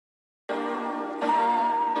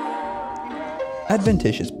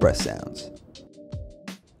Adventitious breath sounds.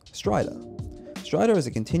 Stridor. Stridor is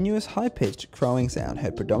a continuous, high-pitched, crowing sound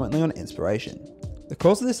heard predominantly on inspiration. The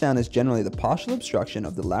cause of the sound is generally the partial obstruction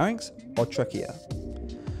of the larynx or trachea.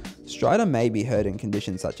 Stridor may be heard in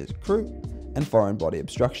conditions such as croup and foreign body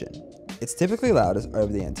obstruction. It's typically loudest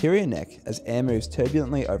over the anterior neck as air moves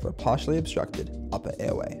turbulently over a partially obstructed upper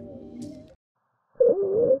airway.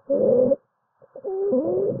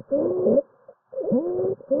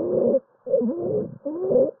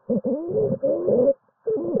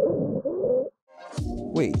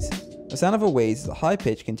 Wheeze. The sound of a wheeze is a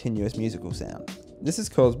high-pitched, continuous musical sound. This is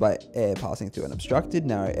caused by air passing through an obstructed,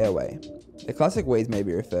 narrow airway. The classic wheeze may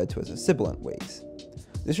be referred to as a sibilant wheeze.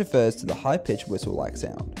 This refers to the high-pitched whistle-like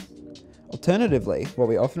sound. Alternatively, what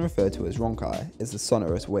we often refer to as Rhonchi is the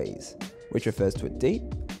sonorous wheeze, which refers to a deep,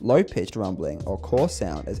 low-pitched rumbling or coarse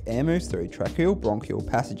sound as air moves through tracheal bronchial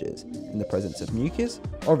passages in the presence of mucus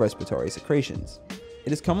or respiratory secretions.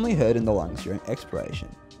 It is commonly heard in the lungs during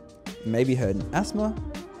expiration. It may be heard in asthma,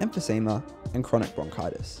 emphysema, and chronic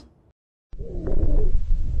bronchitis.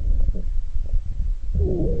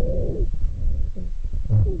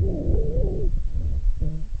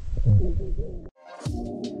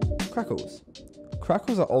 Crackles.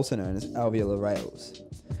 Crackles are also known as alveolar Rales.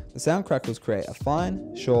 The sound crackles create a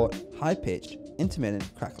fine, short, high-pitched, intermittent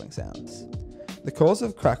crackling sounds. The cause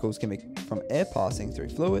of crackles can be from air passing through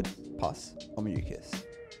fluid, pus, or mucus.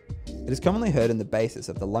 It is commonly heard in the basis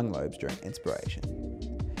of the lung lobes during inspiration.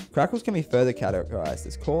 Crackles can be further categorized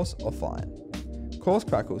as coarse or fine. Coarse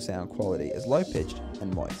crackle sound quality is low-pitched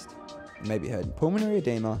and moist. It may be heard in pulmonary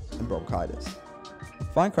edema and bronchitis.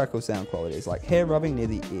 Fine crackle sound quality is like hair rubbing near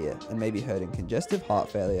the ear and may be heard in congestive heart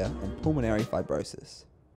failure and pulmonary fibrosis.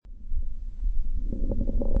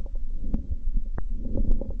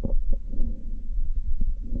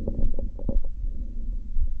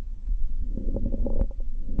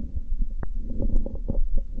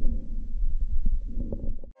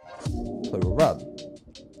 Pleural rub.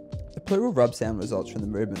 The pleural rub sound results from the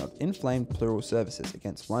movement of inflamed pleural surfaces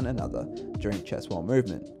against one another during chest wall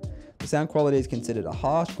movement. The sound quality is considered a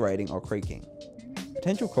harsh grating or creaking.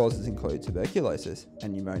 Potential causes include tuberculosis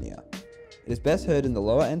and pneumonia. It is best heard in the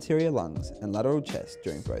lower anterior lungs and lateral chest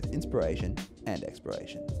during both inspiration and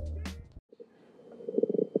expiration.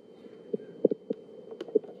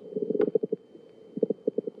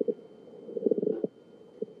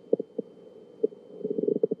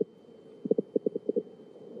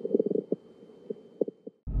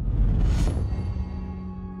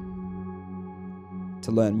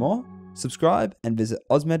 To learn more, subscribe and visit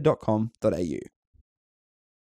ausmed.com.au.